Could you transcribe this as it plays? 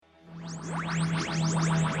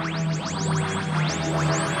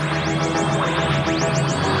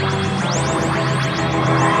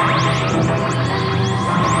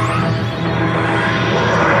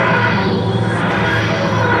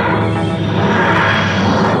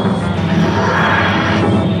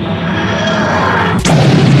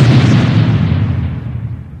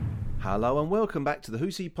welcome back to the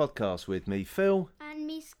Who's He podcast with me, Phil. And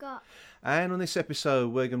me, Scott. And on this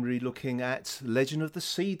episode, we're going to be looking at Legend of the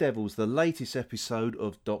Sea Devils, the latest episode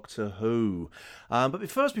of Doctor Who. But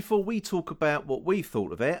first, before we talk about what we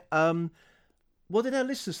thought of it, what did our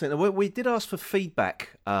listeners think? We did ask for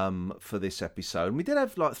feedback for this episode, and we did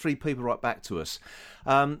have like 3 people write back to us,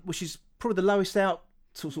 which is probably the lowest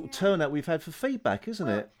turnout we've had for feedback, isn't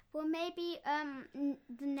it? Well, maybe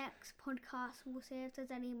the next podcast we'll see if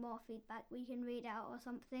there's any more feedback we can read out or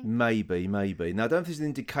something. Maybe. Now, I don't know if there's an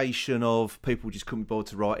indication of people just couldn't be bothered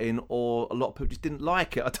to write in, or a lot of people just didn't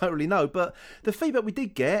like it. I don't really know. But the feedback we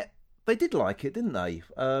did get, they did like it, didn't they?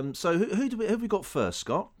 So who have we got first,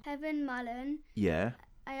 Scott? Heaven Mullen. Yeah.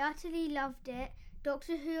 I utterly loved it.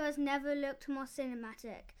 Doctor Who has never looked more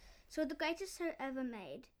cinematic. So the greatest show ever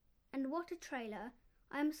made. And what a trailer.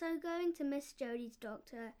 I'm so going to miss Jodie's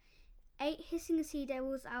Doctor. 8 hissing sea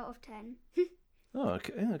devils out of 10. Oh,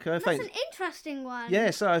 okay. That's thanks. an interesting one.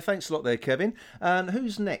 Yeah, so thanks a lot there, Kevin. And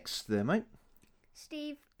who's next there, mate?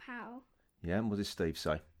 Steve Powell. Yeah, and what did Steve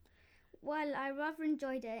say? Well, I rather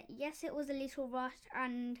enjoyed it. Yes, it was a little rushed,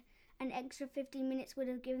 and an extra 15 minutes would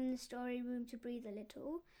have given the story room to breathe a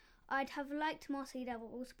little. I'd have liked more Sea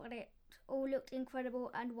Devils, but it all looked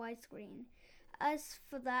incredible and widescreen. As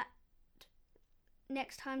for that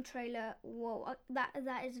next time trailer, whoa, that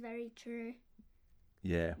is very true.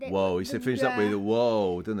 Yeah, whoa, he said finished up with a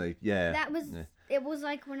whoa, didn't he? Yeah. It was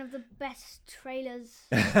like one of the best trailers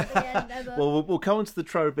at the end ever. Well, we'll come on to the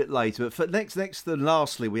trailer a bit later, but for next and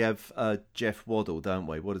lastly, we have Jeff Waddle, don't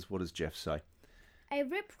we? What does Jeff say? A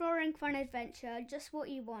rip-roaring fun adventure, just what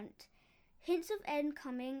you want. Hints of end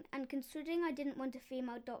coming, and considering I didn't want a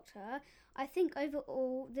female doctor, I think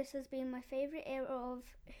overall this has been my favourite era of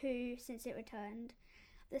Who since it returned.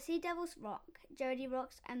 The Sea Devils rock, Jodie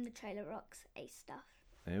rocks, and the trailer rocks. Ace stuff.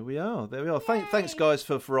 There we are. Thanks, guys,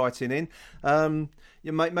 for writing in.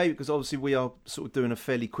 Yeah, maybe because obviously we are sort of doing a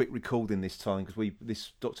fairly quick recording this time because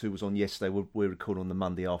this Doctor Who was on yesterday. We're recording on the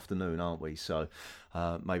Monday afternoon, aren't we? So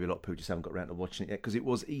maybe a lot of people just haven't got around to watching it yet because it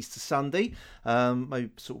was Easter Sunday.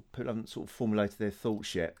 Maybe people haven't sort of formulated their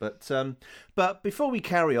thoughts yet. But before we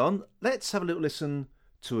carry on, let's have a little listen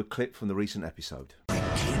to a clip from the recent episode.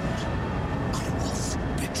 I was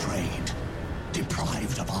betrayed,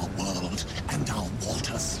 deprived of our world and our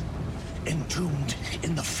waters, entombed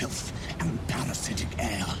in the filth and parasitic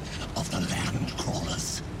air of the land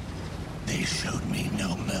crawlers. They showed me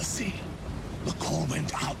no mercy. The call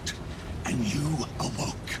went out, and you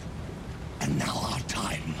awoke. And now our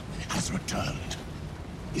time has returned.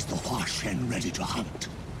 Is the Hua-Shen ready to hunt?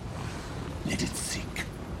 Let it seek.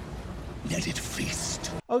 Let it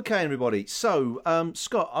feast. Okay, everybody. So,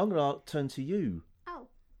 Scott, I'm going to turn to you. Oh.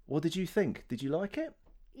 What did you think? Did you like it?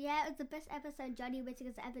 Yeah, it was the best episode Jodie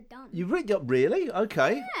Whittaker's ever done. You really?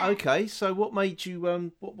 Okay. Yeah. Okay. So, what made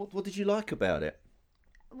you? What did you like about it?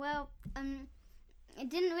 Well, I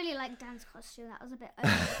didn't really like Dan's costume. That was a bit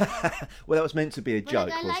over. Well, that was meant to be a joke,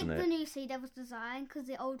 I wasn't liked it? the new Sea Devils design because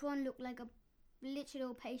the old one looked like a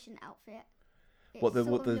literal patient outfit.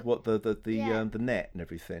 The net and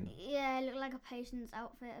everything. Yeah, it looked like a patient's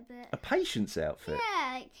outfit a bit. A patient's outfit.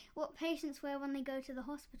 Yeah, like what patients wear when they go to the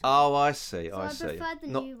hospital. Oh, I see. So I preferred the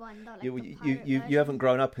new one. Not like you haven't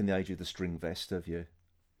grown up in the age of the string vest, have you?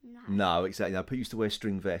 No. No, exactly. No, people used to wear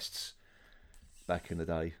string vests back in the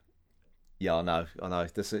day. Yeah, I know.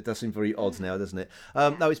 It does seem very odd now, doesn't it?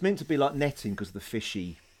 No, it's meant to be like netting because of the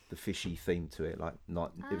fishy theme to it.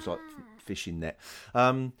 It was like fishing net.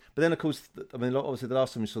 But then, of course, obviously the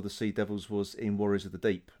last time we saw the Sea Devils was in Warriors of the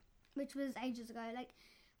Deep, which was ages ago, like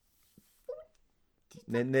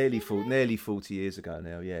nearly 40 years ago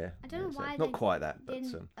now. Yeah, I don't know why not quite that, but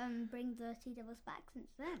didn't bring the Sea Devils back since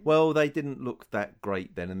then. Well, they didn't look that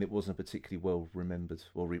great then, and it wasn't a particularly well remembered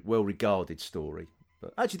or well regarded story.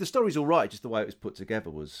 But actually, the story's all right. Just the way it was put together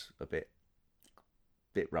was a bit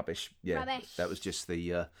rubbish. Yeah, rubbish. That was just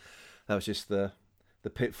the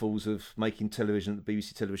pitfalls of making television at the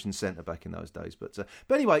BBC Television Centre back in those days. But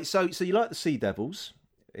anyway, so you like the Sea Devils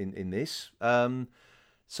in this.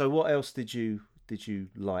 So what else did you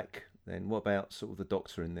like then? What about sort of the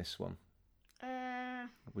Doctor in this one?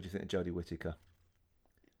 What do you think of Jodie Whittaker?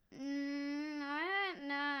 I don't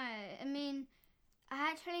know. I mean, I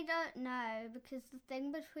actually don't know because the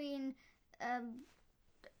thing between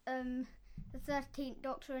the 13th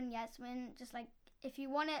Doctor and Yasmin, just like if you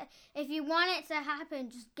want it to happen,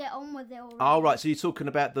 just get on with it already. Oh, right. So you're talking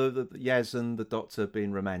about the Yaz and the Doctor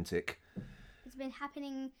being romantic. It's been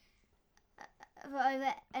happening for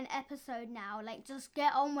over an episode now. Like, just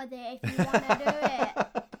get on with it if you want to do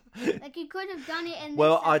it. Like, you could have done it in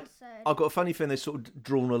this episode. I've got a funny feeling they've sort of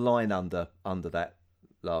drawn a line under that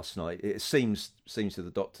last night. It seems to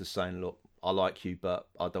the Doctor saying, "Look, I like you, but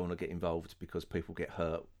I don't want to get involved because people get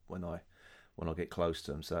hurt when I get close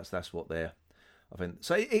to them." So that's what they're. I think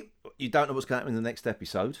so. You don't know what's going to happen in the next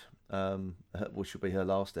episode, which will be her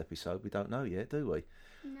last episode. We don't know yet, do we?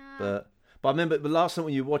 No. But I remember the last time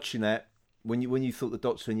when you were watching that, when you thought the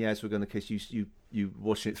Doctor and Yaz were going to kiss, you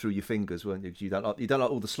watching it through your fingers, weren't you? You don't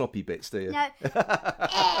like all the sloppy bits, do you? No.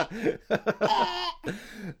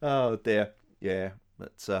 Oh dear, yeah.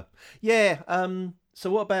 But yeah. So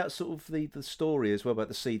what about sort of the story as well about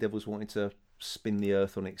the Sea Devils wanting to spin the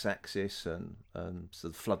Earth on its axis and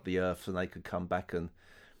sort of flood the Earth so they could come back and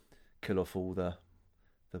kill off all the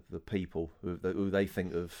people who they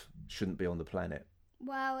think of shouldn't be on the planet?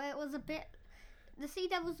 Well, it was a bit. The Sea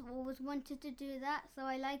Devils always wanted to do that, so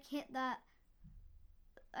I like it that.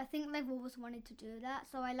 I think they've always wanted to do that,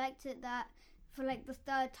 so I liked it that for like the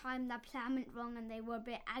third time their plan went wrong and they were a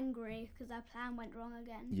bit angry because their plan went wrong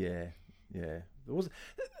again. Yeah.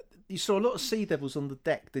 You saw a lot of Sea Devils on the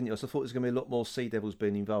deck, didn't you? So I thought there was going to be a lot more Sea Devils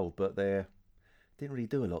being involved, but they didn't really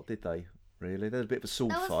do a lot, did they? Really, they had a bit of a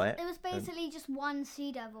sword fight. It was basically just one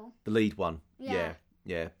Sea Devil. The lead one. Yeah.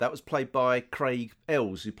 That was played by Craig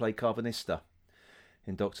Ells, who played Caldinez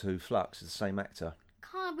in Doctor Who Flux. It's the same actor.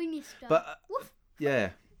 Caldinez. But woof.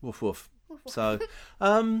 Yeah, woof woof. Woof, woof. So,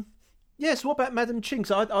 so what about Madam Ching?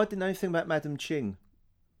 So I didn't know anything about Madam Ching,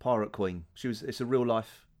 Pirate Queen. It's a real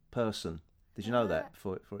life person. Did you know that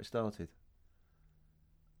before it started?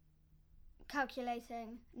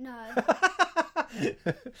 Calculating. No.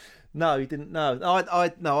 No, you didn't know. I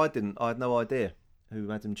didn't. I had no idea who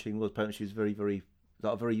Madam Ching was. Apparently, she was a very,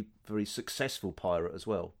 very successful pirate as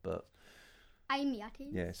well. But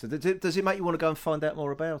yeah. So does it make you want to go and find out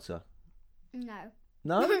more about her? No.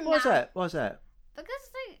 No? Why's that?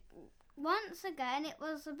 Because once again, it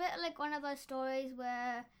was a bit like one of those stories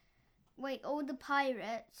where, all the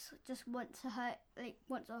pirates just want to hurt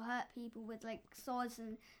people with like swords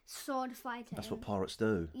and sword fighting. That's what pirates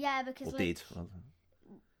do. Yeah, because did.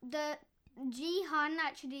 The Jihan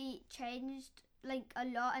actually changed like a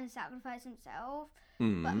lot and sacrificed himself,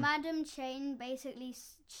 but Madam Ching basically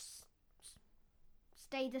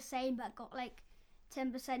stayed the same, but got like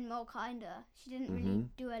 10% more kinder. She didn't really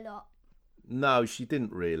do a lot. No, she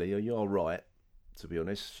didn't really. You're right. To be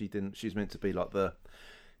honest, she didn't. She's meant to be like the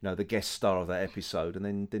guest star of that episode, and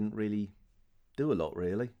then didn't really do a lot,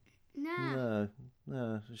 really. No,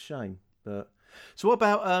 it's a shame. But so, what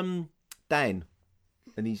about Dan?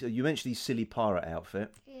 And you mentioned his silly pirate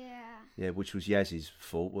outfit. Yeah, which was Yaz's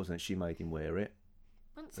fault, wasn't it? She made him wear it.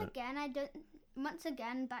 Once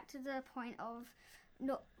again, back to the point of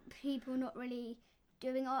people not really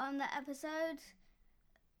doing it on the episode.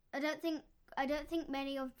 I don't think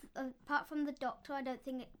many of apart from the Doctor, I don't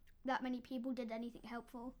think that many people did anything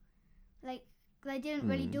helpful. Like they didn't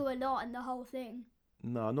really do a lot in the whole thing.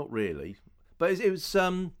 No, not really. But it was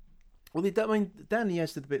Dan and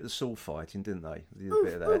Yaz did a bit of the sword fighting, didn't they? They did a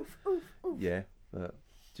bit of that. Oof. Yeah. But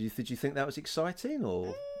did you think that was exciting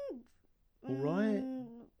or all right?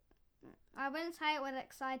 I wouldn't say it was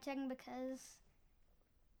exciting because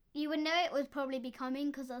you would know it would probably be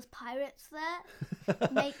coming because there's pirates there.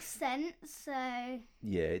 Makes sense. So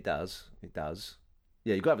yeah, it does.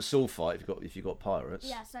 Yeah, you've got to have a sword fight if you've got pirates.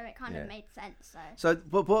 Yeah, so it kind of made sense. So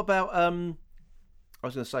what about I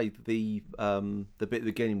was going to say the bit at the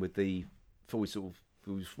beginning with before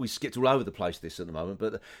we skipped all over the place this at the moment,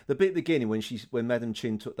 but the bit at the beginning when Madam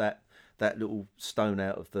Ching took that little stone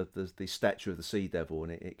out of the statue of the Sea Devil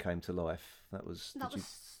and it came to life.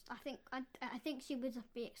 I think she was a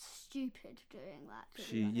bit stupid doing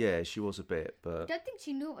that. She was a bit, but I don't think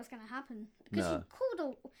she knew what was going to happen because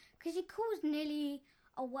she caused nearly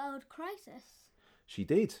a world crisis. She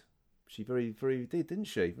did. She very, very did, didn't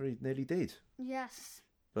she? Very nearly did. Yes.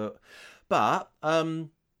 But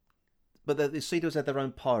the Sea Devils had their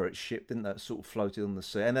own pirate ship, didn't they? Sort of floated on the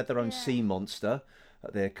sea, and had their own sea monster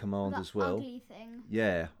at their command as well. Ugly thing.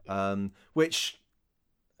 Yeah. Which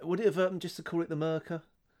would it have happened just to call it the Merker?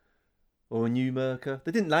 Or a new Merker?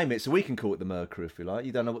 They didn't name it, so we can call it the Merker if you like.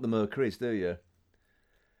 You don't know what the Merker is, do you?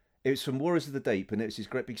 It was from Warriors of the Deep, and it was this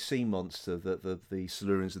great big sea monster that the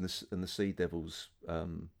Silurians and the Sea Devils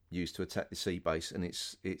used to attack the sea base, and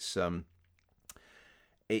it's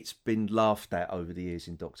been laughed at over the years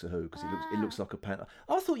in Doctor Who because it looks like a pantomime.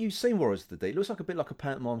 I thought you'd seen Warriors of the Deep. It looks like a bit like a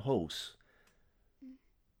pantomime horse.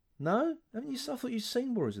 No, haven't you? I thought you'd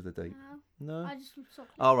seen Warriors of the Deep. No. I just saw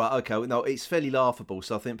clips. Oh, right, okay. No, it's fairly laughable,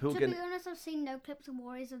 so I think people To be honest, I've seen no clips of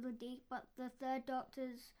Warriors of the Deep, but the third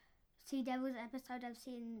Doctor's Sea Devils episode I've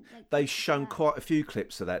seen. They've shown quite a few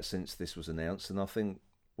clips of that since this was announced, and I think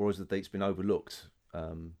Warriors of the Deep's been overlooked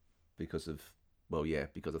because of well, yeah,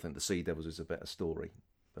 because I think the Sea Devils is a better story.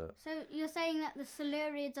 But So you're saying that the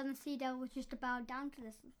Silurians and the Sea Devils just bowed down to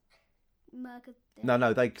this Merca thing?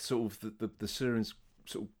 no, they sort of the Silurians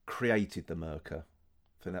sort of created the Merca.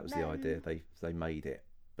 I think that was the idea. They made it.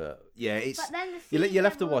 But yeah, it's But then the Sea you'll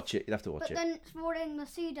have to Devils- watch it. You'll have to watch But it. then it's following the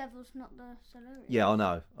Sea Devils, not the Silurians. Yeah, I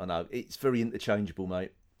know. It's very interchangeable,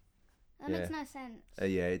 mate. That makes no sense.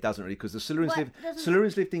 Yeah, it doesn't really, because the Silurians But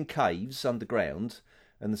Silurians lived in caves underground,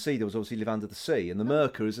 and the Sea Devils obviously live under the sea, and the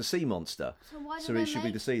Merca is a sea monster. So why So did it they should be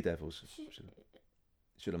make... the Sea Devils.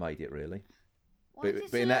 Should have made it really. Why did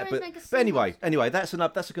the Silurians make a sea But anyway, monster?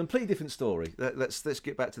 that's a completely different story. Let's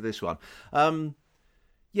get back to this one.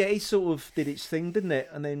 Yeah, it sort of did its thing, didn't it?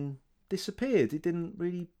 And then disappeared. It didn't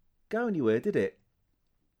really go anywhere, did it?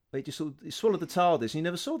 It just it swallowed the TARDIS, and you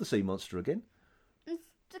never saw the sea monster again.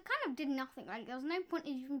 It kind of did nothing. Like, there was no point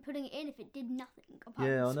in even putting it in if it did nothing apart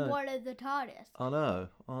Yeah, I from know. swallow the TARDIS. I know.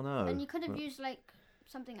 And you could have used like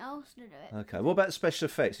something else to do it. Okay, what about the special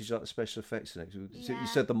effects? Did you like the special effects in it? Yeah. You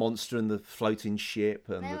said the monster and the floating ship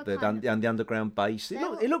and They were and the underground base. It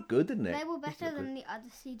looked good, didn't it? They were It better looked than good. the other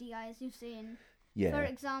CDIs you've seen. Yeah. For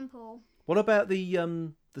example, What about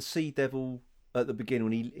the Sea Devil at the beginning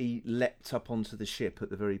when he leapt up onto the ship at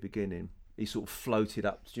the very beginning? He sort of floated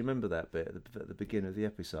up. Do you remember that bit at the beginning of the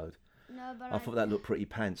episode? no, but I thought that looked pretty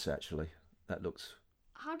pants, actually. That looked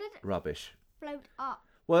how did it rubbish. float up?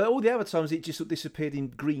 Well, all the other times it just sort of disappeared in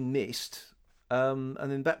green mist, and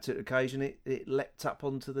then back to occasion it leapt up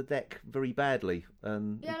onto the deck very badly.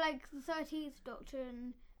 Yeah, like the 13th Doctor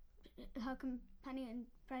and her companion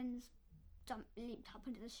friends leaped up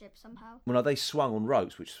into the ship somehow. Well, no, they swung on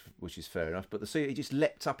ropes, which is fair enough. But the sea, it just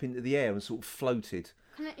leapt up into the air and sort of floated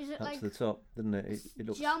Is it up like to the top, didn't it? It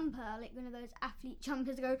looks. jumper, like one of those athlete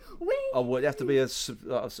jumpers go whee? Oh, well, you have to be a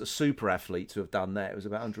super athlete to have done that. It was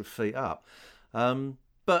about 100 feet up.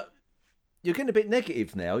 But you're getting a bit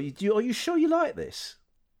negative now. Are you sure you like this?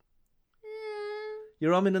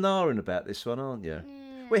 You're umming and ahhing about this one, aren't you?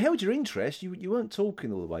 Yeah. Well, it held your interest. You weren't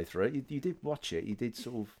talking all the way through it. You did watch it. You did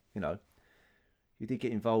sort of, you did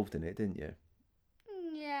get involved in it, didn't you?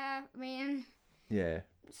 Yeah, I mean, Yeah.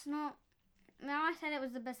 it's not. Now I said it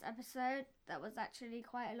was the best episode. That was actually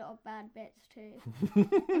quite a lot of bad bits too.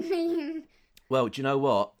 I mean, Well, do you know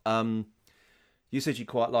what? You said you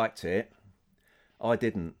quite liked it. I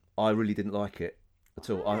didn't. I really didn't like it at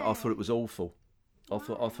all. I thought it was awful. I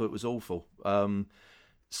thought it was awful.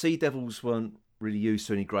 Sea Devils weren't really used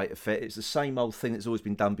to any great effect. It's the same old thing that's always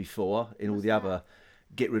been done before in all the other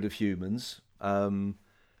get rid of humans.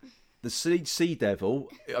 The Sea Devil,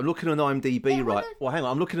 I'm looking on IMDb right. Well, hang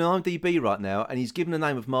on, I'm looking on IMDb right now, and he's given the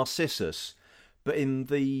name of Narcissus, but in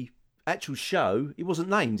the actual show, he wasn't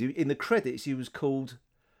named. In the credits, he was called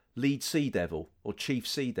Lead Sea Devil or Chief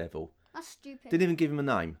Sea Devil. that's stupid. Didn't even give him a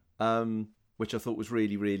name, which I thought was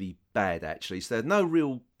really, really bad. Actually, so there's no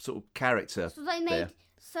real sort of character. So they made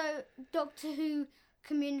there. Doctor Who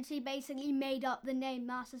community basically made up the name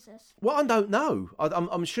Narcissus. Well, I don't know.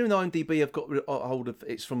 I'm assuming IMDb have got a hold of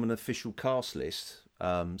it's from an official cast list,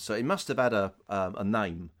 so it must have had a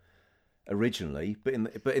name originally. But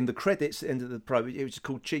in the credits at the end of the pro, it was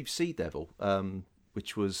called Chief Sea Devil,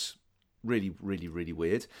 which was really, really, really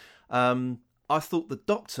weird. I thought the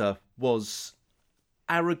Doctor was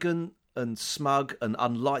arrogant and smug and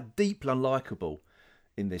deeply unlikable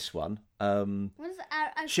in this one. What is it?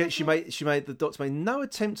 She made the Doctor made no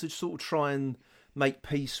attempt to sort of try and make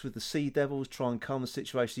peace with the Sea Devils, try and calm the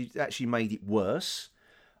situation. She actually made it worse,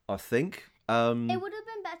 I think. It would have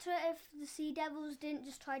been better if the Sea Devils didn't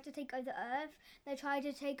just try to take over Earth. They tried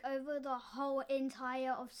to take over the whole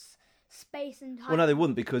entire of space and time. Well, no, they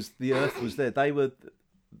wouldn't, because the Earth was there.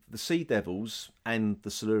 The Sea Devils and the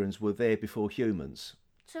Silurians were there before humans.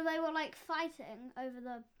 So they were like fighting over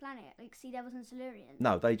the planet, like Sea Devils and Silurians.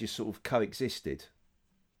 No, they just sort of coexisted.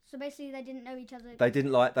 So basically, they didn't know each other. They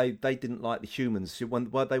didn't like the humans. When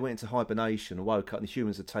they went into hibernation and woke up, and the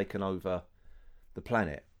humans had taken over the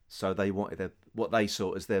planet. So they wanted what they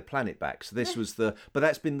saw as their planet back. So this was but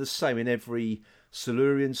that's been the same in every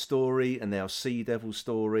Silurian story and now Sea Devil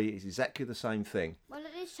story. It's exactly the same thing. Well,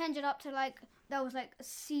 at least change it up to like there was like a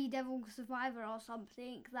Sea Devil survivor or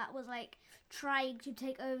something that was like trying to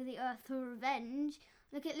take over the Earth for revenge.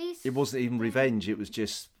 Like at least It wasn't even revenge. It was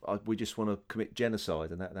just we just want to commit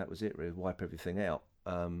genocide, and that was it. Really, wipe everything out.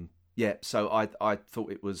 So I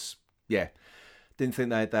thought it was Didn't think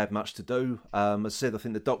they had much to do. As I said, I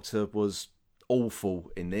think the Doctor was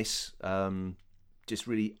awful in this. Just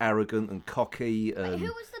really arrogant and cocky. Wait, who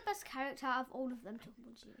was the best character out of all of them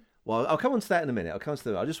towards you? Well, I'll come on to that in a minute.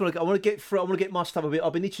 I just want to get through. I want to get my stuff a bit.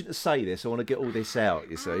 I've been itching to say this. I want to get all this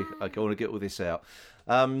out. You see, I want to get all this out.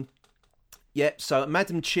 Yep. So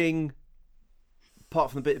Madam Ching,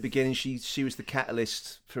 apart from the bit at the beginning, she was the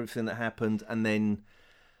catalyst for everything that happened, and then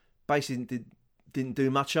basically didn't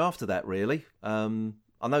do much after that. Really.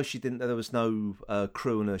 I know she didn't. There was no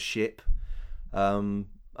crew on her ship, and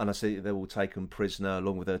I see they were all taken prisoner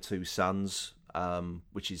along with her 2 sons,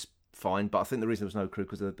 which is fine. But I think the reason there was no crew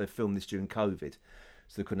because they filmed this during COVID,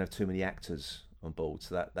 so they couldn't have too many actors on board.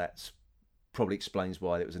 So that's probably explains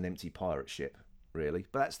why it was an empty pirate ship, really.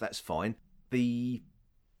 But that's fine. The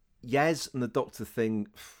Yaz and the Doctor thing,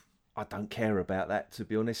 I don't care about that, to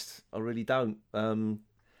be honest. I really don't. I'm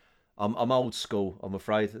old school, I'm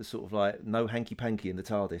afraid. It's sort of like no hanky-panky in the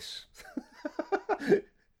TARDIS.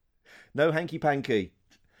 No hanky-panky.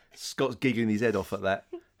 Scott's giggling his head off at that.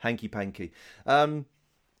 Hanky-panky.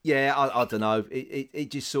 Yeah, I don't know. It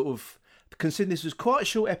just sort of... Considering this was quite a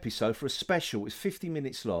short episode for a special, it's 50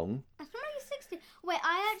 minutes long. It's only 60. Wait,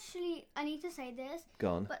 I need to say this.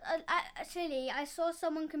 Go on. But I saw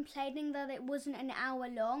someone complaining that it wasn't an hour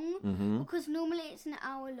long. Because normally it's an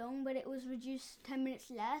hour long, but it was reduced 10 minutes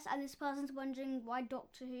less. And this person's wondering why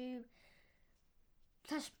Doctor Who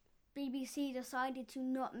 / BBC decided to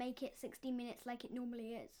not make it 60 minutes like it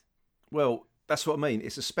normally is. Well, that's what I mean.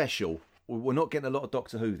 It's a special. We're not getting a lot of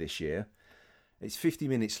Doctor Who this year. It's 50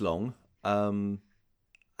 minutes long. 10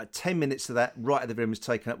 minutes of that right at the very end was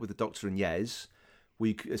taken up with the Doctor and Yaz.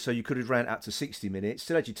 So you could have ran up to 60 minutes,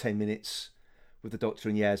 still had your 10 minutes with the Doctor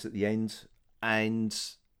and Yaz at the end, and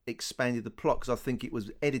expanded the plot because I think it was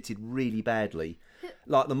edited really badly.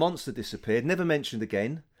 Like the monster disappeared, never mentioned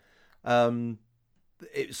again.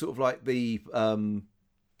 It's sort of like I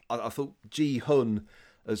thought Ji Hun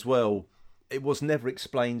as well. It was never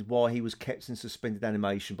explained why he was kept in suspended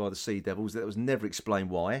animation by the Sea Devils. That was never explained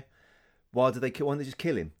why. Why didn't they just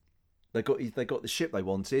kill him? They got the ship they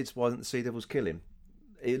wanted. Why didn't the Sea Devils kill him?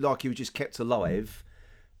 Like he was just kept alive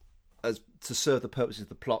as to serve the purposes of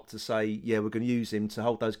the plot to say, yeah, we're going to use him to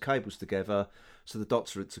hold those cables together so the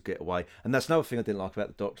Doctor had to get away. And that's another thing I didn't like about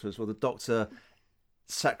the Doctor as well. The Doctor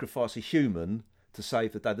sacrificed a human to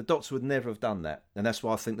save the day. The Doctor would never have done that. And that's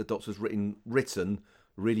why I think the Doctor's written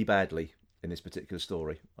really badly in this particular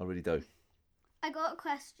story. I really do. I got a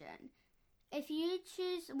question. If you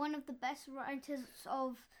choose one of the best writers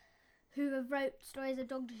of who have wrote stories of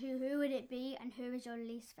Doctor Who would it be, and who is your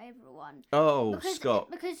least favourite one? Oh,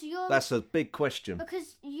 Scott, that's a big question.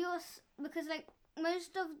 Because like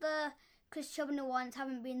most of the Chris Chibnall ones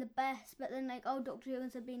haven't been the best, but then like old Doctor Who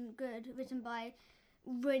ones have been good, written by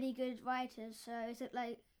really good writers. So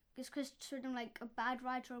is Chris Chibnall like a bad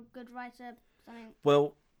writer or a good writer? Something?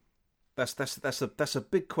 Well, that's a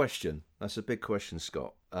big question. That's a big question,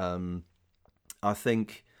 Scott. I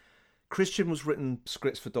think Chris Chibnall's written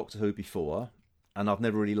scripts for Doctor Who before, and I've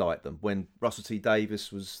never really liked them. When Russell T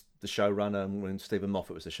Davies was the showrunner and when Stephen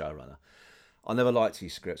Moffat was the showrunner, I never liked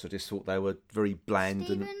his scripts. I just thought they were very bland.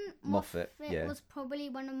 Stephen and Moffat was probably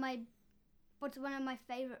one of my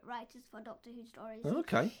favourite writers for Doctor Who stories. Oh,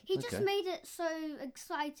 okay. He just made it so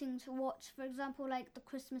exciting to watch. For example, like the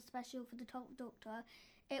Christmas special for the Top Doctor,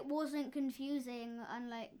 it wasn't confusing,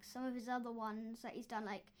 unlike some of his other ones that he's done,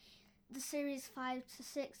 like the series 5 to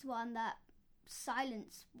 6 one, that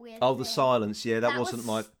silence weird. Oh, thing. The silence, yeah, that was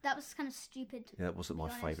kind of stupid. Yeah, that wasn't my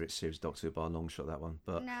favourite series Doctor Who by a long shot. That one,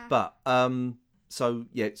 but but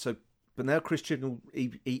now Chris Chibnall,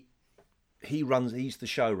 he's the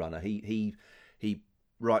showrunner. He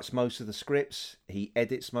writes most of the scripts. He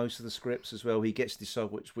edits most of the scripts as well. He gets to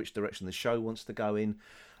decide which direction the show wants to go in,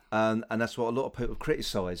 and that's what a lot of people have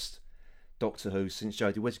criticised Doctor Who since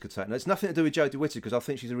Jodie Whittaker took. Now, it's nothing to do with Jodie Whittaker because I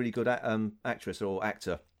think she's a really good actress or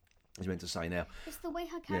actor, as you meant to say now. It's the way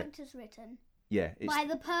her character's written. Yeah. By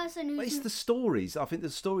the person who's... It's the stories. I think the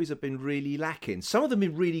stories have been really lacking. Some of them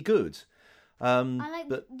have been really good.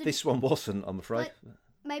 But this one wasn't, I'm afraid. Like,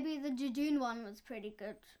 maybe the Jejune one was pretty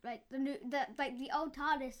good. Like the old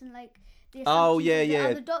TARDIS and like the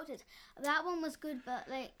other Doctors. That one was good, but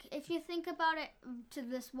like if you think about it to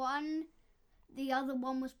this one, the other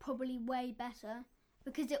one was probably way better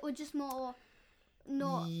because it was just more,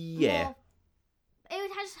 more. It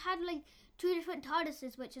just had like 2 different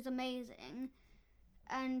TARDISes, which is amazing,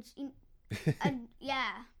 and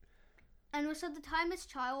and also the Timeless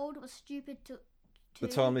Child was stupid too. The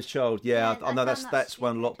Timeless Child, I know that's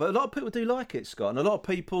one a lot, but a lot of people do like it, Scott, and a lot of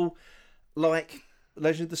people like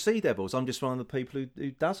Legend of the Sea Devils. I'm just one of the people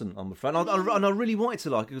who doesn't, I'm afraid. And I really wanted to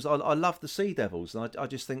like it because I love the Sea Devils, and I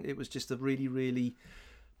just think it was just a really, really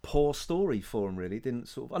poor story for them. Really, didn't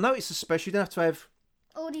sort of. I know it's a special. You don't have to have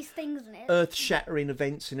all these things in it, earth-shattering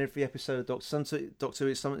events in every episode of Doctor Who.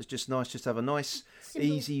 It's something that's just nice, just to have a nice,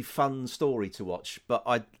 easy, fun story to watch. But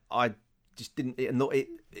I just didn't.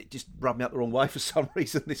 It just rubbed me up the wrong way for some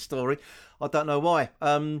reason. This story, I don't know why.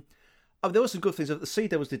 There were some good things. The Sea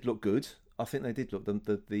Devils did look good. I think they did look.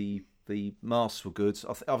 The masks were good.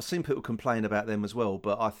 I've seen people complain about them as well,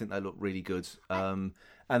 but I think they look really good. And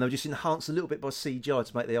they were just enhanced a little bit by CGI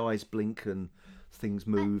to make the eyes blink and things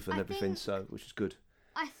move and everything. So, which is good.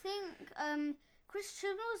 I think Chris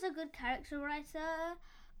Chibnall's a good character writer,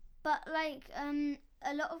 but like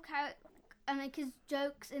a lot of his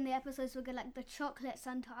jokes in the episodes were good, like the chocolate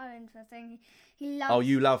Santarans thing. He loves. Oh,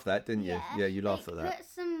 you love that, didn't you? Yeah, you laughed at that.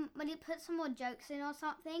 When he put some more jokes in or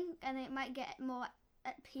something, and it might get more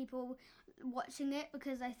at people watching it,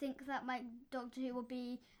 because I think that like Doctor Who will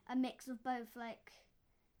be a mix of both. Like,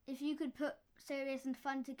 if you could put serious and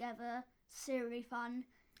fun together, serious fun,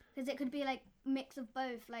 because it could be like a mix of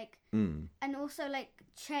both. Like, and also like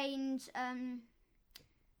change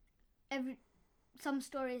some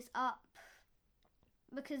stories up,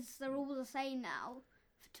 because they're all the same now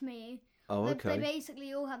to me. Oh, okay. They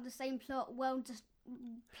basically all have the same plot. Well, just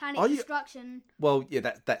planet destruction. Well,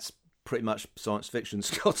 yeah, that's pretty much science fiction,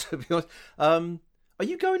 Scott. To be honest, are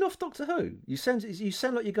you going off Doctor Who? You sound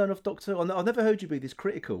like you're going off Doctor Who. I've never heard you be this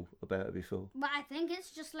critical about it before. But I think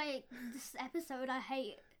it's just like this episode I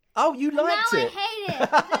hate. Oh, you liked it?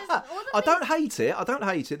 I hate it. I don't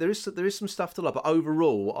hate it. There is some stuff to like, but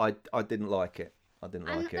overall, I didn't like it. I'm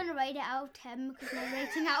not going to rate it out of 10, because my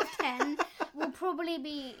rating out of 10 will probably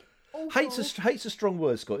be awful. Hate's a strong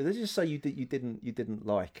word, Scott. Let's just say you didn't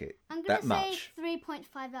like it that much. I'm going to say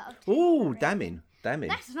 3.5 out of 10. Ooh, damning.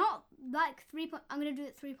 That's not like 3. I'm going to do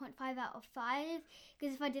it 3.5 out of 5,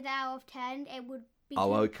 because if I did it out of 10, it would be.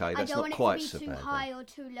 Oh, okay. That's not quite so bad. I don't want it to be too high or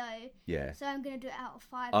too low. Yeah. So I'm going to do it out of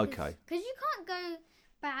 5. Okay. Because you can't go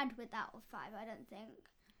bad with out of 5, I don't think.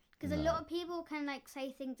 Because a lot of people can like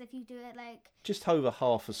say things if you do it like just over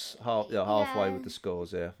halfway with the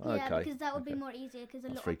scores. Yeah, okay. Yeah, because that would be more easier. Because a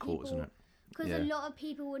lot of people, isn't it? Because a lot of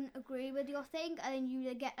people wouldn't agree with your thing, and then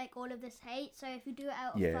you get like all of this hate. So if you do it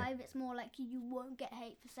out of 5, it's more like you won't get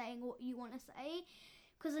hate for saying what you want to say.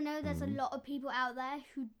 Because I know there's a lot of people out there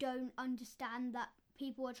who don't understand that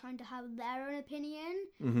people are trying to have their own opinion,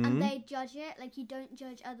 and they judge it. Like, you don't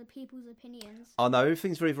judge other people's opinions. I know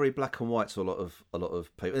everything's very, very black and white to a lot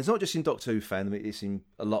of people. It's not just in Doctor Who fandom; it's in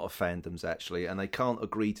a lot of fandoms actually, and they can't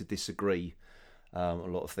agree to disagree. A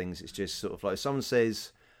lot of things. It's just sort of like if someone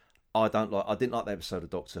says, I didn't like the episode of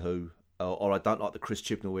Doctor Who, or I don't like the Chris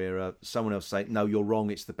Chibnall era. Someone else say, no, you're wrong.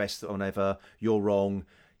 It's the best one ever. You're wrong.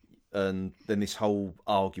 And then this whole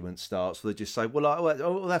argument starts. So they just say, well,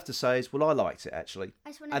 all I have to say is, well, I liked it, actually.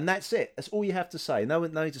 And that's it. That's all you have to say. No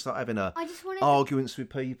need to start having arguments with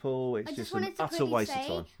people. It's just an utter waste of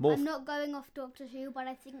time. I'm not going off Doctor Who, but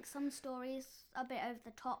I think some stories are a bit over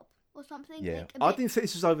the top or something. Yeah, I didn't think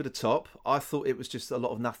this was over the top. I thought it was just a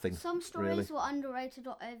lot of nothing. Some stories were underrated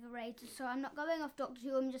or overrated, so I'm not going off Doctor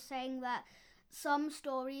Who. I'm just saying that some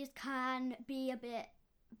stories can be a bit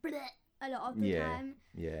bleh a lot of the time.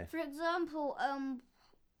 Yeah. For example,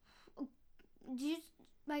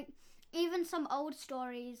 even some old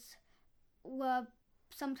stories were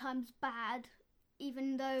sometimes bad,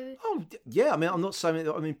 even though. Oh yeah, I mean, I'm not saying.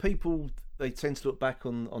 I mean, people, they tend to look back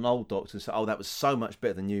on old Doctors and say, "Oh, that was so much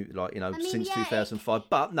better than you." Since 2005.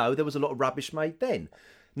 But no, there was a lot of rubbish made then.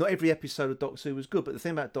 Not every episode of Doctor Who was good, but the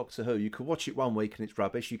thing about Doctor Who, you could watch it one week and it's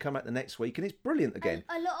rubbish. You come back the next week and it's brilliant again.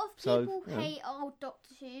 A lot of people hate old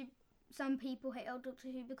Doctor Who. Some people hate old Doctor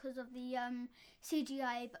Who because of the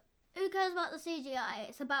CGI, but who cares about the CGI?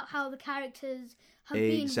 It's about how the characters have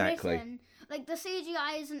been written. Like, the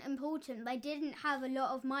CGI isn't important. They didn't have a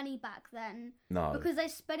lot of money back then. No. Because they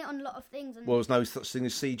spent it on a lot of things. Well, there was no such thing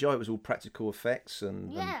as CGI. It was all practical effects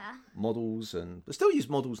and models. They still use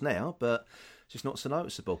models now, but it's just not so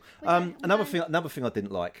noticeable. Another thing I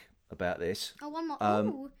didn't like about this, one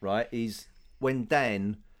more. Right, is when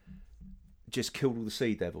Dan just killed all the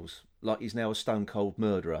Sea Devils. Like he's now a stone cold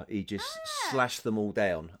murderer. He just slashed them all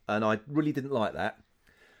down. And I really didn't like that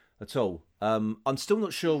at all. I'm still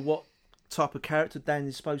not sure what type of character Dan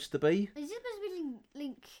is supposed to be. Is he supposed to be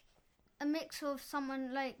like a mix of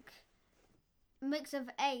someone like a mix of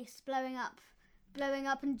Ace blowing up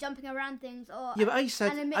and jumping around things, or but Ace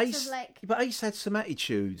had some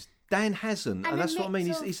attitudes. Dan hasn't, and that's what I mean.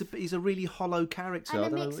 He's a really hollow character.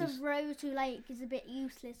 And a mix of Rose, who is a bit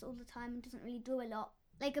useless all the time and doesn't really do a lot.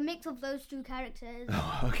 Like a mix of those two characters.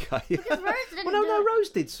 Oh, okay. Because Rose didn't. Rose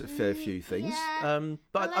did a fair few things. Yeah,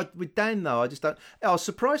 but with Dan though, I just don't. I was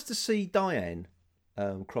surprised to see Diane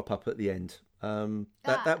crop up at the end.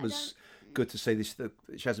 That was good to see. This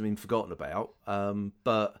she hasn't been forgotten about.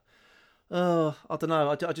 But I don't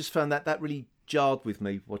know. I just found that really jarred with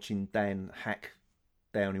me watching Dan hack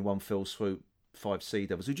down in one fell swoop 5 Sea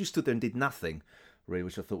Devils who just stood there and did nothing, really,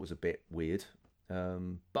 which I thought was a bit weird.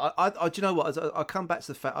 But I do you know what? I come back to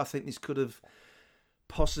the fact I think this could have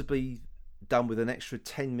possibly done with an extra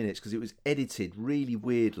 10 minutes because it was edited really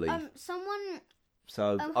weirdly.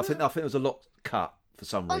 So I think there was a lot cut for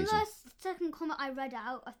some reason. On the second comment I read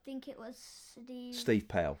out, I think it was Steve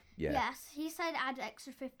Powell, yeah. Yes, he said add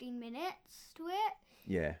extra 15 minutes to it.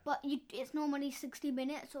 Yeah. But it's normally 60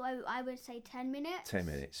 minutes, so I would say 10 minutes. 10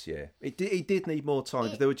 minutes, yeah. It did need more time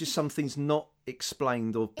because there were just some things not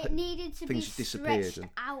explained or it needed to things be disappeared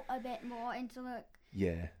stretched out a bit more into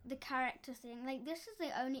the character thing. Like, this is the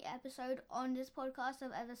only episode on this podcast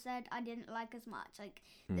I've ever said I didn't like as much. Like,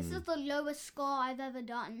 this is the lowest score I've ever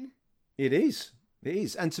done. It is. It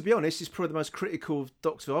is. And to be honest, it's probably the most critical of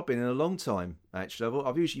Doctor Who I've been in a long time, actually.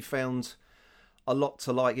 I've usually found a lot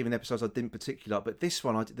to like, even episodes I didn't particularly like. But this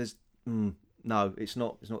one, no, it's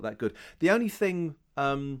not that good. The only thing,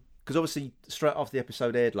 because obviously straight after the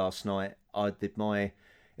episode aired last night, I did my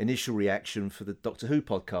initial reaction for the Doctor Who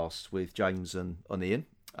podcast with James and Ian.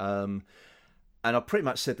 And I pretty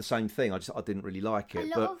much said the same thing. I didn't really like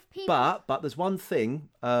it. But there's one thing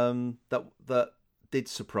that did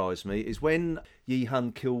surprise me is when Yi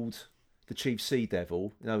Hun killed the Chief Sea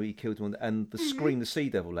Devil. You know, he killed him, and the scream the Sea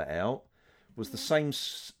Devil let out was the same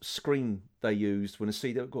scream they used when a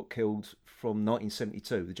Sea Devil got killed from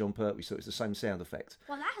 1972, the John Pertwee. So it's the same sound effect.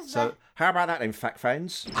 Well, how about that then, fact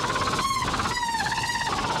fans?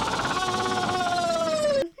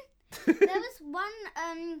 There was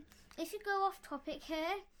one, if you go off topic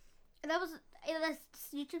here, there was this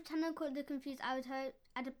YouTube channel called The Confused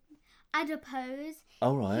Adipose.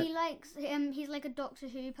 All right. He likes he's like a Doctor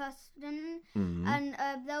Who person, and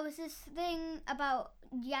there was this thing about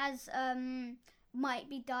Yaz might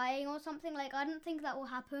be dying or something. Like, I don't think that will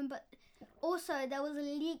happen, but also there was a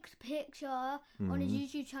leaked picture on his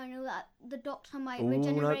YouTube channel that the Doctor might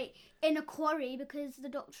regenerate in a quarry because the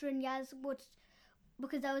Doctor and Yaz would.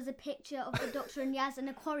 Because there was a picture of the Doctor and Yaz in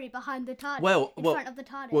a quarry behind the TARDIS, in front of the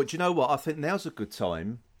TARDIS. Well, do you know what? I think now's a good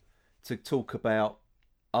time to talk about,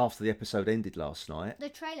 after the episode ended last night, the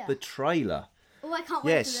trailer. The trailer. Oh, I can't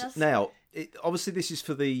wait for this. Now, obviously this is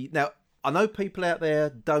for the... Now, I know people out there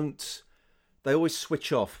don't... They always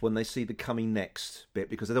switch off when they see the coming next bit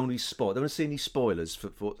because they don't want to be spoiled. They don't want to see any spoilers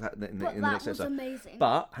for what's happening in the next episode. Amazing.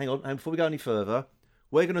 But, hang on, and before we go any further,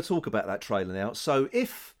 we're going to talk about that trailer now. So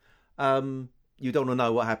if... you don't want to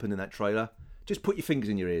know what happened in that trailer, just put your fingers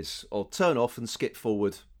in your ears or turn off and skip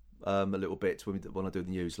forward a little bit when I do the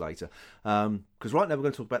news later. Because right now we're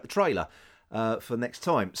going to talk about the trailer for next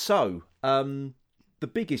time. So, the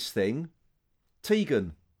biggest thing,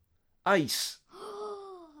 Tegan, Ace.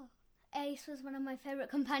 Ace was one of my favourite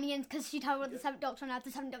companions because she told the Seventh Doctor and I had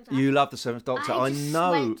the Seventh Doctor. You love the Seventh Doctor, I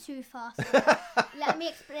know. I went too fast. Let me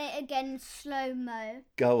explain it again, slow-mo.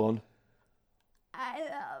 Go on. I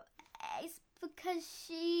love Ace because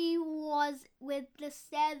she was with the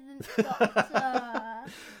Seventh Doctor.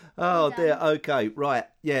 Oh dear. Okay, right.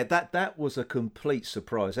 Yeah, that was a complete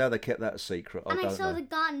surprise. How they kept that a secret, and I don't I saw know. the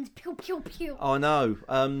guns, pew pew pew. I know.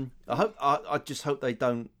 I just hope they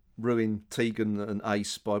don't ruin Tegan and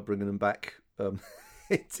Ace by bringing them back.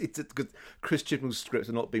 It's because Chris Chibnall's scripts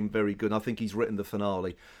have not been very good. I think he's written the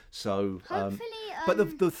finale. So, hopefully.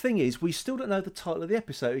 But the thing is, we still don't know the title of the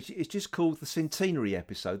episode. It's just called the Centenary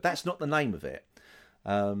episode. That's not the name of it.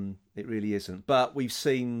 It really isn't. But we've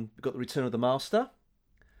got the Return of the Master.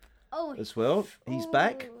 Oh, as well. He's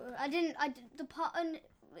back. The part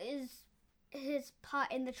his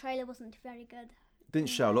part in the trailer wasn't very good. Didn't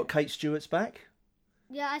show a lot. Kate Stewart's back.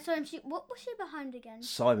 Yeah, I saw him. What was she behind again?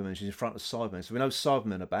 Cybermen. She's in front of Cybermen. So we know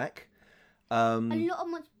Cybermen are back. A lot of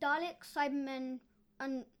much Daleks, Cybermen,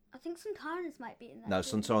 and I think some Caldinez might be in there. No,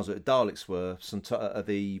 sometimes the Daleks were.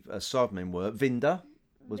 The Cybermen were. Vinder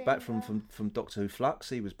was back from Doctor Who Flux.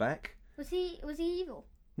 He was back. Was he evil?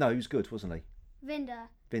 No, he was good, wasn't he? Vinder.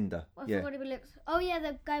 I forgot he looks. Oh yeah,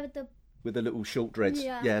 the guy with the little short dreads.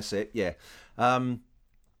 Yeah, that's it. Yeah.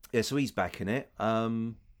 So he's back in it.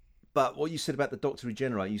 But what you said about the Doctor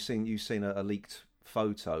regenerate, you've seen a leaked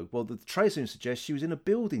photo. Well, the trailer suggests she was in a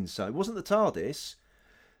building, so it wasn't the TARDIS.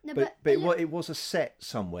 No, but it was a set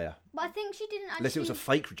somewhere. But I think she didn't actually... Unless it was a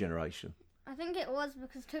fake regeneration. I think it was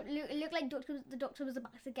because it looked like the Doctor was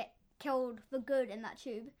about to get killed for good in that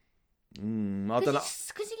tube. I don't know.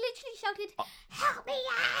 Because he literally shouted, "Help me,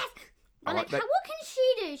 yes!" I'm like, that, what can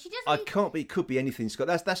she do? She just. I can't be. It could be anything, Scott.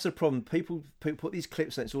 That's the problem. People put these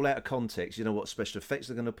clips and it's all out of context. You know what special effects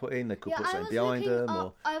they're going to put in. They could put something behind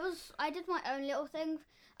them. I did my own little thing.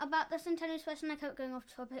 about the Centennial Special, and I kept going off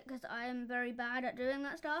topic because I am very bad at doing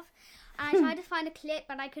that stuff. And I tried to find a clip,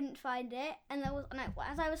 but I couldn't find it. And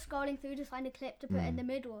as I was scrolling through to find a clip to put in the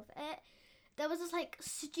middle of it, there was this like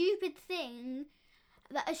stupid thing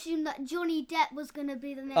that assumed that Johnny Depp was going to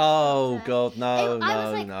be the next Doctor. God, no,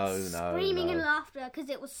 I was screaming in laughter because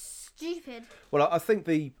it was stupid. Well, I think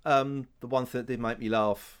the one thing that did make me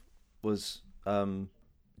laugh was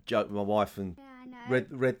joke with my wife and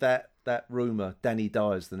read that rumour. Danny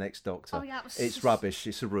Dyer is the next Doctor. Oh, yeah, it's rubbish.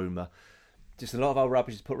 It's a rumour. Just a lot of old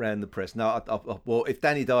rubbish is put around the press. No, well, if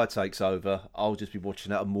Danny Dyer takes over, I'll just be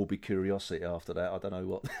watching out of morbid curiosity after that. I don't know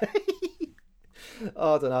what.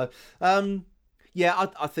 I don't know. Yeah,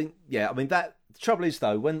 I think. Yeah, I mean that. The trouble is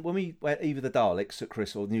though, when we went Eve of the Daleks at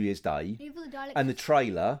Christmas or New Year's Day, and the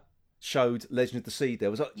trailer showed Legend of the Sea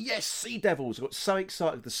Devils. I was like, yes, Sea Devils! I got so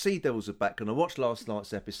excited. The Sea Devils are back, and I watched last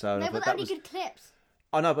night's episode. They were only good clips.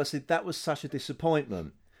 I know, but I said that was such a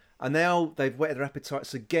disappointment. And now they've whetted their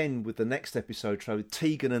appetites again with the next episode. So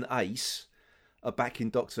Tegan and Ace are back in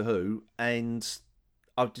Doctor Who, and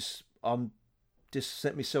I'm just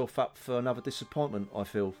set myself up for another disappointment. I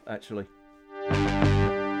feel actually.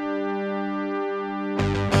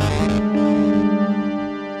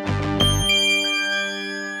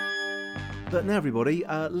 But now, everybody,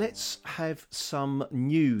 let's have some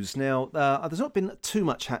news. Now, there's not been too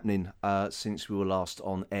much happening since we were last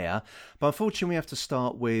on air, but unfortunately we have to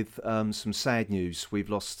start with some sad news. We've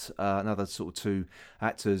lost another sort of two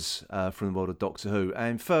actors from the world of Doctor Who.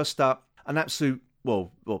 And first up, an absolute,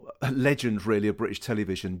 well, a legend, really, of British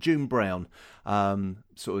television, June Brown,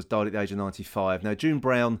 sort of died at the age of 95. Now, June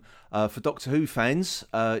Brown, for Doctor Who fans,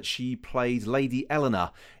 she played Lady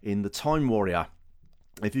Eleanor in The Time Warrior.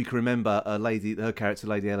 If you can remember, her character,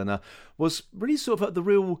 Lady Eleanor, was really sort of the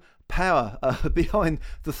real power behind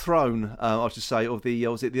the throne, I should say, of the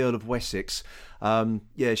was it the Earl of Wessex?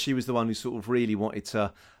 Yeah, she was the one who sort of really wanted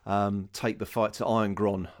to take the fight to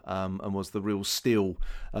Irongron, and was the real steel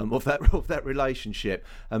of that relationship.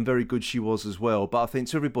 And very good she was as well. But I think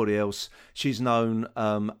to everybody else, she's known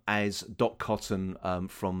as Dot Cotton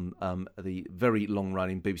from the very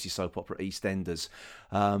long-running BBC soap opera EastEnders,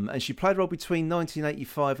 and she played a role between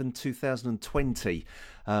 1985 and 2020.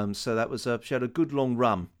 So that was she had a good long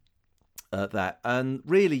run at that, and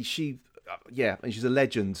really she's a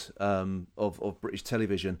legend of British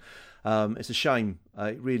television. It's a shame,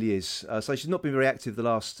 it really is. So she's not been very active the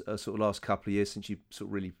last couple of years since she sort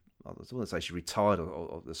of really, I don't want to say she retired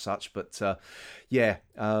or as such, but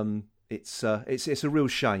it's a real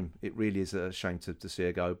shame. It really is a shame to see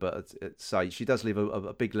her go. But say she does leave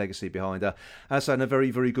a big legacy behind her, and so a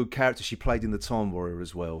very, very good character she played in The Time Warrior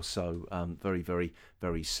as well. So very, very,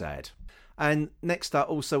 very sad. And next up,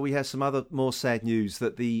 also, we have some other more sad news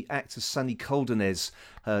that the actor Sonny Caldinez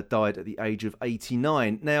died at the age of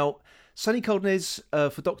 89. Now, Sonny Caldinez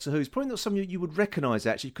for Doctor Who is probably not something you would recognise,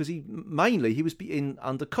 actually, because he was in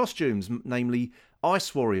under costumes, namely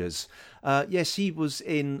Ice Warriors. Yes, he was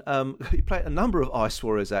in. He played a number of Ice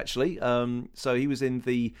Warriors, actually. So he was in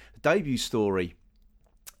the debut story,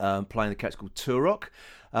 playing a character called Turok.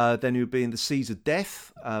 Then he would be in The Seas of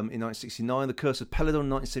Death in 1969, The Curse of Peladon in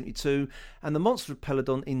 1972, and The Monster of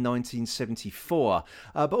Peladon in 1974.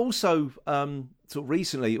 But also, sort of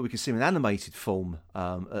recently, we can see him in animated form,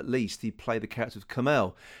 at least. He played the character of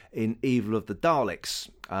Kamel in Evil of the Daleks,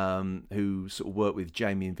 who sort of worked with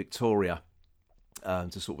Jamie and Victoria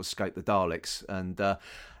to sort of escape the Daleks.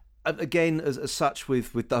 And again, as such,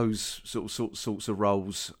 with those sorts of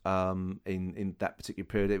roles in that particular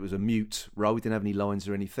period, it was a mute role. He didn't have any lines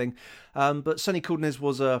or anything. But Sonny Caldinez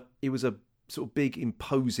was a sort of big,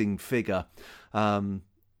 imposing figure,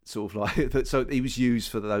 sort of like so. He was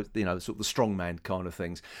used for those, sort of the strongman kind of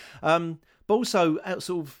things. But also,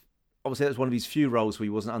 sort of, obviously, that was one of his few roles where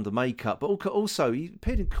he wasn't under makeup. But also, he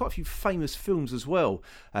appeared in quite a few famous films as well.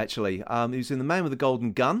 Actually, he was in The Man with the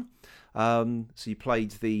Golden Gun. So he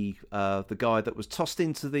played the guy that was tossed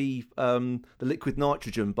into the liquid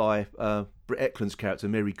nitrogen by Britt Ekland's character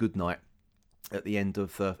Mary Goodnight at the end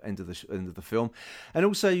of the film, and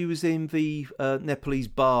also he was in the Nepalese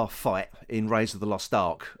bar fight in Raiders of the Lost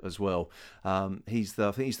Ark as well. I think he's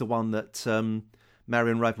the one that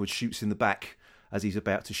Marion Ravenwood shoots in the back as he's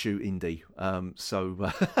about to shoot Indy.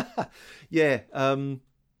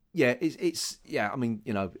 Yeah, it's I mean,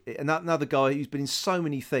 another guy who's been in so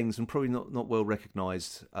many things and probably not well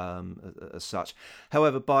recognised as such.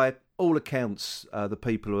 However, by all accounts, the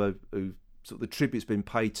people who sort of the tribute's been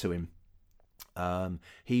paid to him,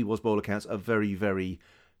 he was, by all accounts, a very, very,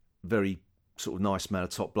 very sort of nice man, a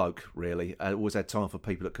top bloke, really. Always had time for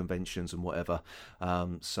people at conventions and whatever.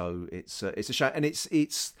 So it's a shame, and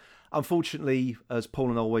it's unfortunately, as Paul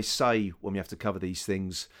and I always say when we have to cover these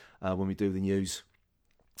things, when we do the news,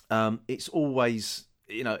 it's always,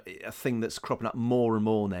 a thing that's cropping up more and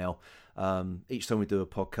more now. Each time we do a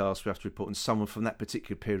podcast, we have to report on someone from that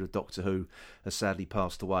particular period of Doctor Who has sadly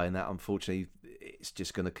passed away, and that, unfortunately, it's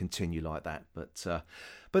just going to continue like that. But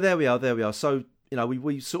there we are. So,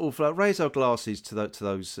 we sort of raise our glasses to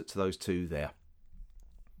those two there.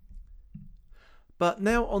 But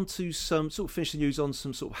now on to some sort of finishing news on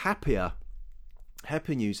some sort of happier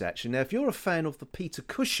news, actually. Now, if you're a fan of the Peter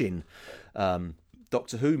Cushing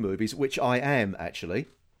Doctor Who movies, which I am, actually,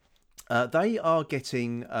 they are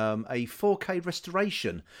getting a 4K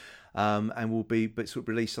restoration and will be sort of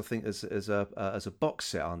released, I think, as a box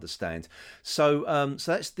set, I understand. So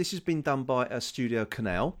this has been done by Studio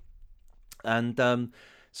Canal. And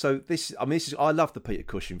so I love the Peter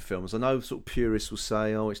Cushing films. I know sort of purists will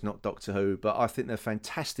say, oh, it's not Doctor Who, but I think they're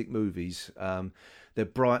fantastic movies. They're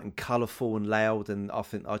bright and colourful and loud, and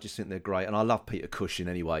I just think they're great. And I love Peter Cushing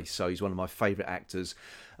anyway, so he's one of my favourite actors.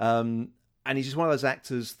 And he's just one of those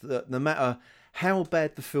actors that no matter how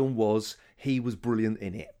bad the film was, he was brilliant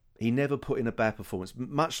in it. He never put in a bad performance,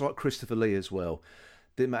 much like Christopher Lee as well.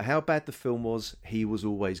 Didn't matter how bad the film was, he was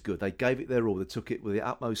always good. They gave it their all. They took it with the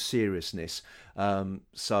utmost seriousness.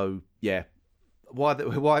 So, yeah.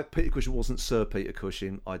 Why Peter Cushing wasn't Sir Peter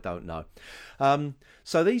Cushing, I don't know.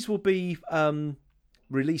 So these will be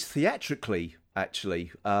released theatrically,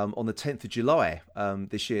 actually, on the 10th of July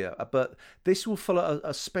this year. But this will follow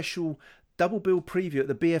a special double bill preview at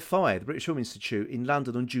the BFI, the British Film Institute, in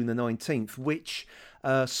London on June the 19th, which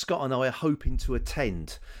Scott and I are hoping to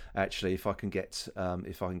attend, actually, if I can get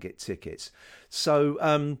tickets.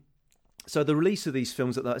 So the release of these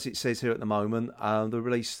films, as it says here at the moment, they're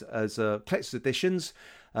released as collector's editions,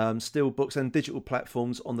 steel books and digital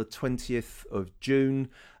platforms on the 20th of June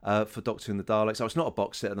for Doctor and the Daleks. So it's not a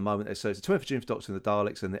box set at the moment. So it's the 20th of June for Doctor and the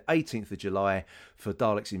Daleks and the 18th of July for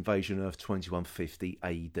Daleks Invasion Earth 2150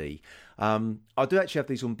 AD. I do actually have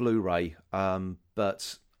these on Blu-ray,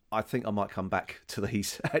 but I think I might come back to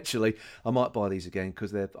these, actually. I might buy these again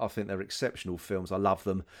because I think they're exceptional films. I love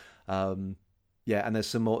them. Yeah, and there's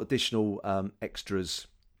some more additional extras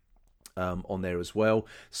on there as well.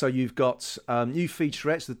 So you've got new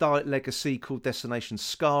featurettes, the Dalek Legacy called Destination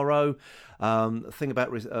Skaro, a thing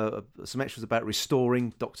about some extras about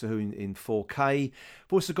restoring Doctor Who in 4K. We've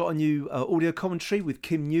also got a new audio commentary with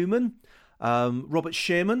Kim Newman, Robert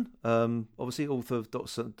Sherman, obviously author of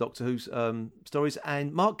Doctor Who's stories,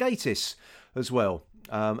 and Mark Gatiss as well.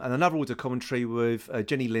 And another audio commentary with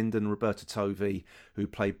Jenny Lind and Roberta Tovey, who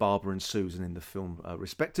play Barbara and Susan in the film,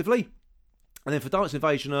 respectively. And then for Daleks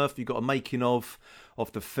Invasion Earth, you've got a making of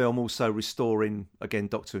the film, also restoring, again,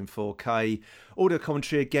 Doctor in 4K. Audio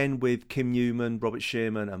commentary, again, with Kim Newman, Robert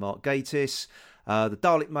Sherman and Mark Gatiss. The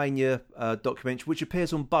Dalek Mania documentary, which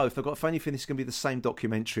appears on both. I've got a funny feeling this is going to be the same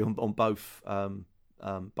documentary on both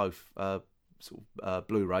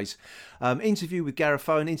Blu-rays. Interview with Gareth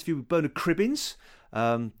Owen, interview with Bernard Cribbins.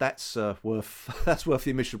 That's worth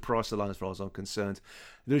the initial price alone, as far as I'm concerned.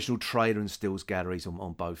 The original trailer and stills galleries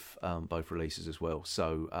on both releases as well.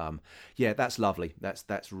 So yeah, that's lovely.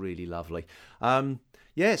 That's really lovely.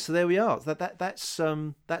 Yeah, so there we are. That's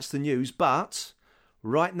the news. But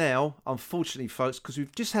right now, unfortunately, folks, because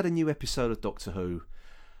we've just had a new episode of Doctor Who.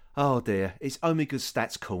 Oh dear, it's Omega's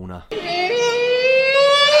Stats Corner.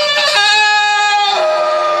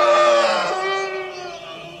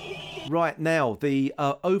 Right now, the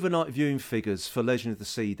overnight viewing figures for Legend of the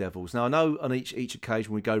Sea Devils. Now, I know on each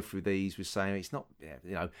occasion we go through these, we're saying it's not,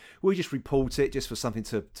 we just report it just for something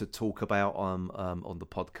to talk about on the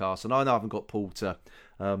podcast. And I know I haven't got Paul to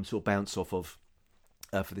sort of bounce off of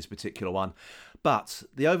for this particular one. But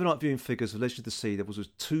the overnight viewing figures of Legend of the Sea Devils was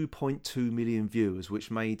 2.2 million viewers,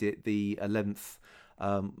 which made it the 11th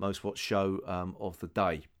most watched show of the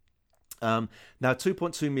day. Now,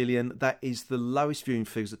 2.2 million, that is the lowest viewing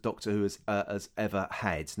figures that Doctor Who has ever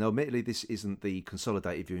had. Now, admittedly, this isn't the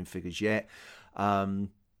consolidated viewing figures yet.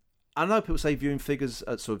 I know people say viewing figures,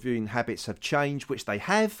 sort of viewing habits have changed, which they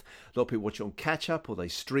have. A lot of people watch it on catch-up or they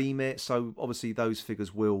stream it, so obviously those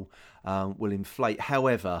figures will inflate.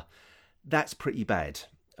 However, that's pretty bad.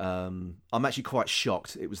 I'm actually quite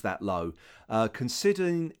shocked it was that low,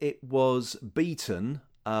 considering it was beaten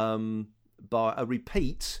by a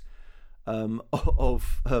repeat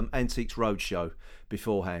of Antiques Roadshow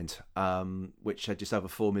beforehand, which had just over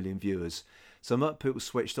 4 million viewers. So most people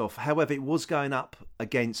switched off. However, it was going up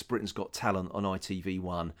against Britain's Got Talent on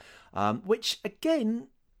ITV1, which again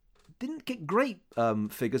didn't get great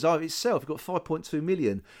figures over itself. It got 5.2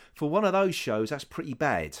 million. For one of those shows, that's pretty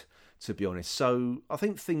bad, to be honest. So I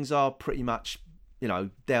think things are pretty much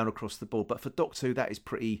down across the board. But for Doctor Who, that's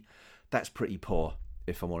pretty poor,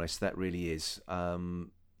 if I'm honest. That really is. I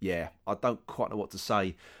don't quite know what to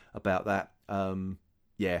say about that. I'm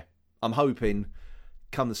hoping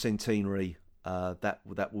come the centenary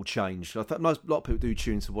that will change. I think a lot of people do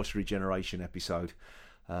tune to watch the Regeneration episode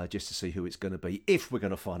just to see who it's going to be. If we're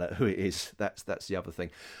going to find out who it is, that's the other thing.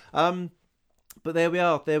 But there we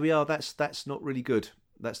are. That's not really good.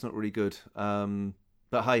 That's not really good.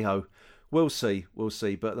 But hey ho, we'll see.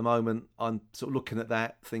 But at the moment, I'm sort of looking at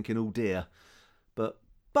that, thinking, oh dear. But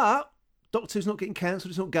Doctor Who's not getting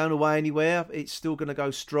cancelled. It's not going away anywhere. It's still going to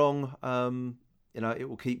go strong. It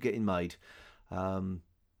will keep getting made.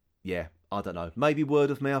 I don't know. Maybe word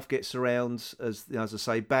of mouth gets around. As I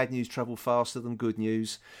say, bad news travel faster than good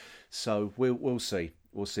news. So we'll see.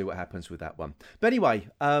 We'll see what happens with that one. But anyway,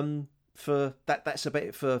 for that's about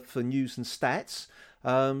it for news and stats.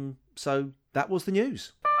 So that was the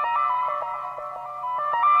news.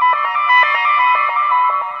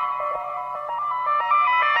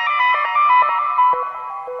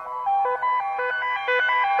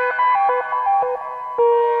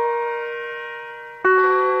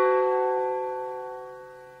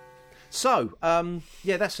 So,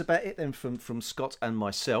 that's about it then from Scott and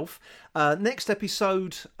myself. Next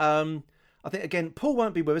episode, I think, again, Paul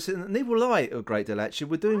won't be with us, and neither will I a great deal,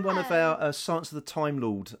 actually. We're doing one of our Science of the Time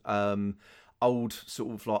Lord old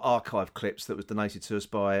sort of like archive clips that was donated to us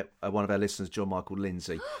by one of our listeners, John Michael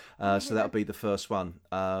Lindsay. So that'll be the first one.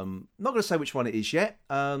 Not going to say which one it is yet.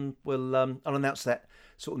 I'll announce that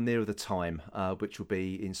sort of nearer the time, which will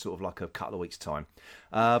be in sort of like a couple of weeks' time.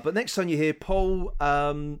 But next time you hear Paul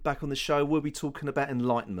back on the show, we'll be talking about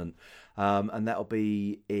enlightenment, and that'll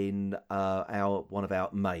be in one of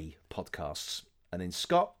our May podcasts. And then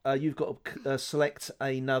Scott, you've got to select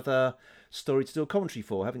another story to do a commentary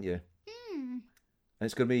for, haven't you? And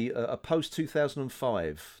it's going to be a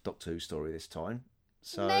post-2005 Doctor Who story this time.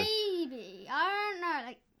 So maybe. I don't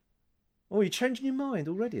know. Oh, you're changing your mind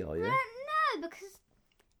already, are you? No, because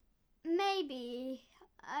maybe.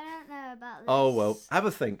 I don't know about this. Oh, well, have a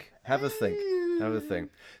think.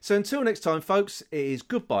 So until next time, folks, it is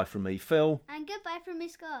goodbye from me, Phil. And goodbye from me,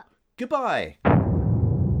 Scott. Goodbye.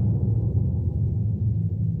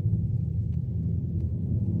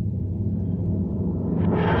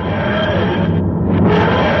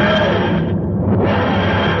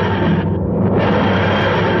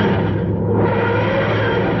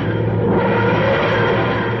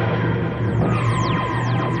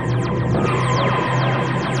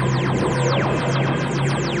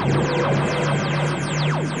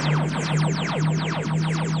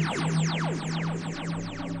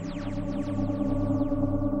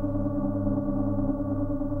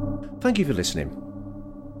 Thank you for listening.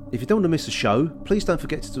 If you don't want to miss a show, please don't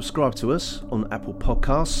forget to subscribe to us on Apple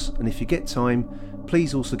Podcasts, and if you get time,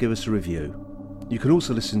 please also give us a review. You can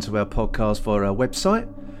also listen to our podcast via our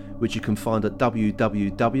website, which you can find at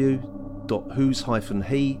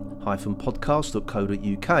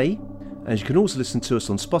www.whos-he-podcast.co.uk, and you can also listen to us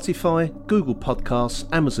on Spotify, Google Podcasts,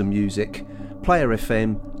 Amazon Music, Player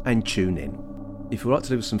FM and TuneIn. If you'd like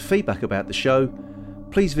to leave us some feedback about the show,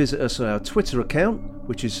 please visit us on our Twitter account,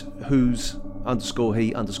 which is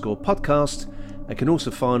whos_he_podcast, and can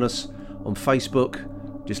also find us on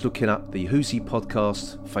Facebook, just looking up the Who's He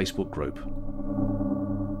Podcast Facebook group.